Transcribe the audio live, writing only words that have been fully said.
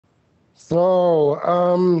So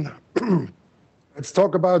let's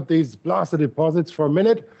talk about these placer deposits for a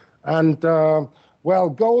minute. And well,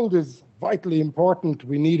 gold is vitally important.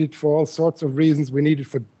 We need it for all sorts of reasons. We need it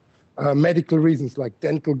for medical reasons like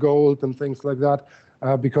dental gold and things like that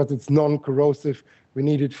because it's non-corrosive. We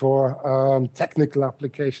need it for technical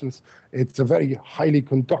applications. It's a very highly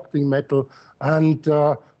conducting metal, and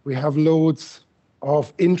we have loads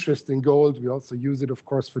of interest in gold. We also use it, of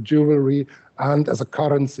course, for jewelry and as a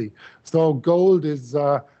currency. So gold is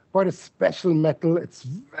quite a special metal. It's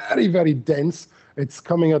very, very dense. It's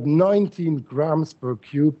coming at 19 grams per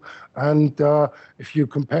cube. And if you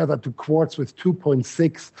compare that to quartz with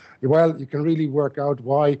 2.6, well, you can really work out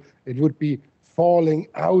why it would be falling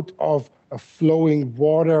out of a flowing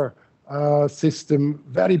water system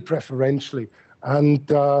very preferentially. And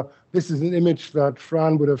this is an image that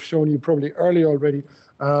Fran would have shown you probably earlier already.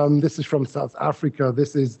 This is from South Africa.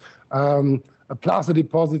 This is a placer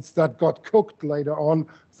deposits that got cooked later on.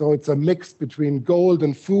 So it's a mix between gold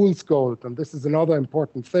and fool's gold. And this is another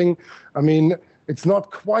important thing. I mean, it's not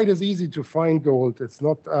quite as easy to find gold. It's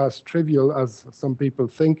not as trivial as some people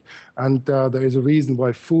think. And there is a reason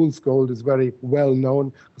why fool's gold is very well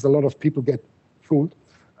known, because a lot of people get fooled.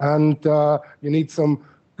 And you need some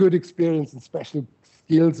good experience and special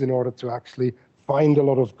skills in order to actually find a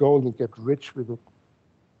lot of gold and get rich with it.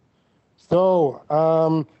 So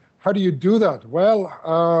how do you do that?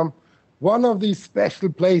 Well, one of these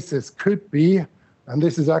special places could be, and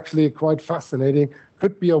this is actually quite fascinating,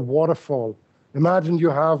 could be a waterfall. Imagine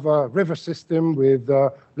you have a river system with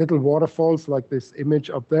little waterfalls like this image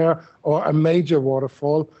up there, or a major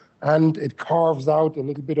waterfall, and it carves out a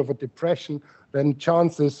little bit of a depression. Then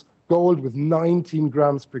chances gold with 19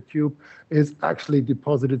 grams per cube is actually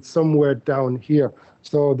deposited somewhere down here.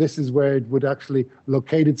 So this is where it would actually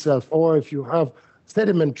locate itself. Or if you have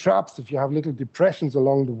sediment traps, if you have little depressions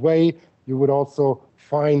along the way, you would also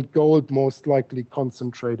find gold most likely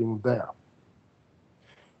concentrating there.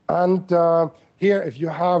 And here, if you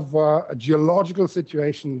have a geological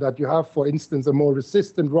situation that you have, for instance, a more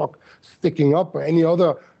resistant rock sticking up or any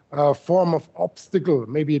other form of obstacle,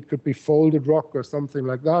 maybe it could be folded rock or something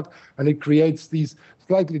like that, and it creates these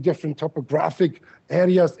slightly different topographic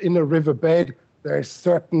areas in a riverbed, there are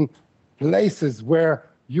certain places where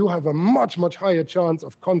you have a much, much higher chance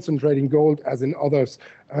of concentrating gold as in others.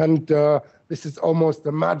 And this is almost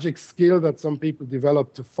a magic skill that some people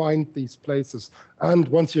develop to find these places. And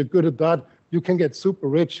once you're good at that, you can get super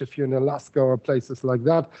rich if you're in Alaska or places like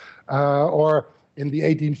that. Or in the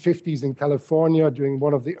 1850s in California, during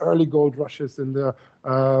one of the early gold rushes in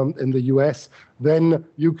the US, then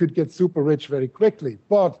you could get super rich very quickly.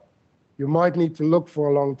 But you might need to look for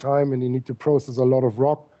a long time, and you need to process a lot of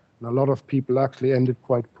rock. And a lot of people actually ended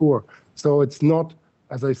quite poor. So it's not,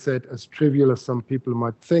 as I said, as trivial as some people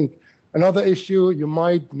might think. Another issue, you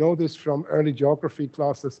might know this from early geography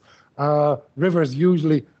classes, rivers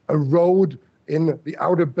usually erode in the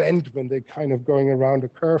outer bend when they're kind of going around a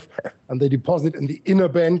curve, and they deposit in the inner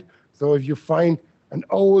bend. So if you find an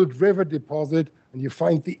old river deposit and you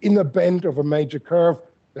find the inner bend of a major curve,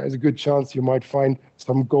 there's a good chance you might find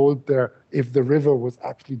some gold there if the river was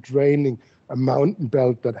actually draining a mountain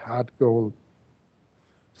belt that had gold.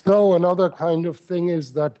 So another kind of thing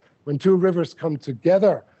is that when two rivers come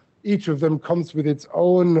together, each of them comes with its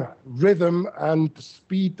own rhythm and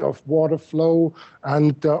speed of water flow,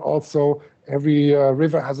 and also every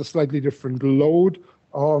river has a slightly different load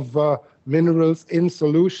of minerals in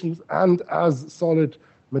solutions and as solid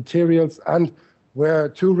materials. And where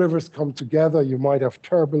two rivers come together, you might have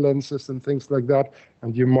turbulences and things like that,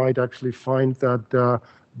 and you might actually find that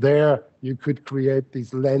there you could create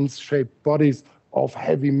these lens-shaped bodies of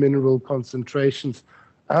heavy mineral concentrations.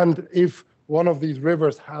 And if one of these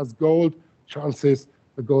rivers has gold, chances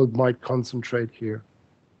the gold might concentrate here.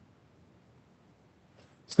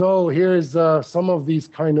 So here's some of these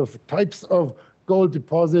kind of types of gold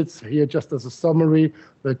deposits here, just as a summary.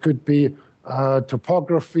 There could be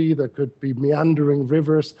topography, there could be meandering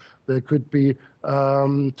rivers, there could be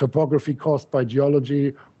topography caused by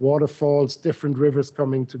geology, waterfalls, different rivers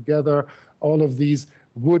coming together. All of these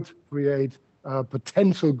would create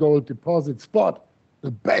potential gold deposits, but the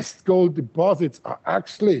best gold deposits are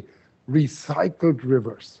actually recycled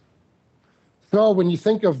rivers. So when you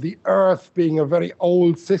think of the Earth being a very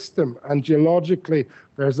old system, and geologically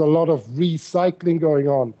there's a lot of recycling going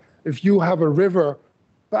on, if you have a river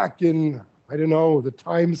back in, I don't know, the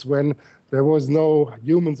times when there was no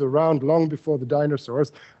humans around, long before the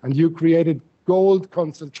dinosaurs, and you created gold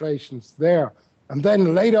concentrations there, and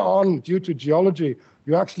then later on, due to geology,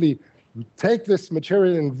 you actually take this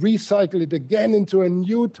material and recycle it again into a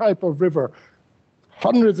new type of river,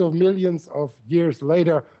 hundreds of millions of years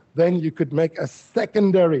later, then you could make a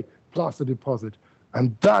secondary placer deposit.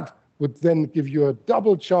 And that would then give you a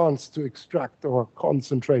double chance to extract or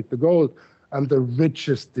concentrate the gold. And the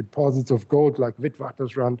richest deposits of gold, like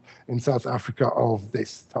Witwatersrand in South Africa, of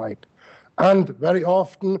this type. And very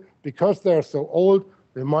often, because they're so old,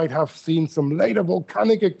 they might have seen some later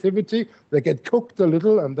volcanic activity. They get cooked a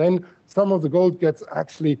little, and then some of the gold gets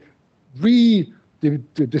actually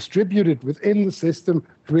redistributed within the system,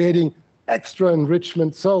 creating extra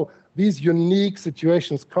enrichment. So these unique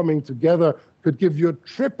situations coming together could give you a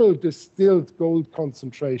triple distilled gold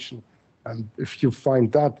concentration. And if you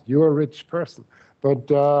find that, you're a rich person. But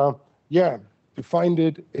yeah, to find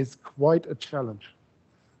it is quite a challenge.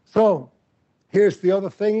 So here's the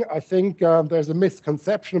other thing. I think there's a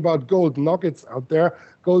misconception about gold nuggets out there.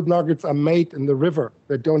 Gold nuggets are made in the river.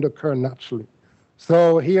 They don't occur naturally.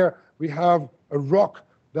 So here we have a rock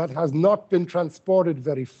that has not been transported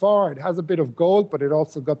very far. It has a bit of gold, but it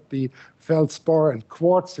also got the feldspar and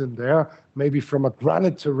quartz in there, maybe from a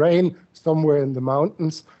granite terrain somewhere in the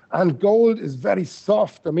mountains. And gold is very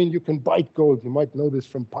soft. I mean, you can bite gold. You might know this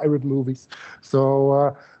from pirate movies.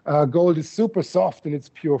 So gold is super soft in its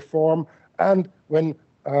pure form. And when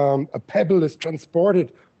a pebble is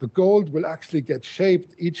transported, the gold will actually get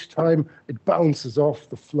shaped each time it bounces off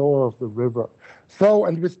the floor of the river. So,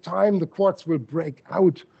 and with time, the quartz will break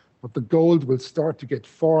out, but the gold will start to get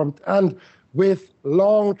formed. And with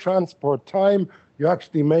long transport time, you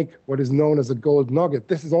actually make what is known as a gold nugget.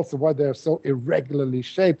 This is also why they're so irregularly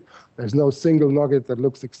shaped. There's no single nugget that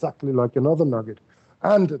looks exactly like another nugget.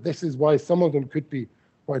 And this is why some of them could be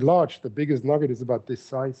quite large. The biggest nugget is about this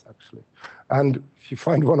size, actually. And if you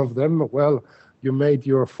find one of them, well, you made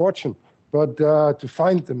your fortune. But to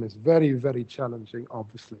find them is very, very challenging,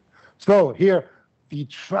 obviously. So here, the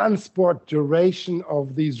transport duration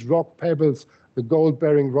of these rock pebbles, the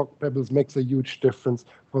gold-bearing rock pebbles, makes a huge difference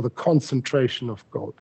for the concentration of gold.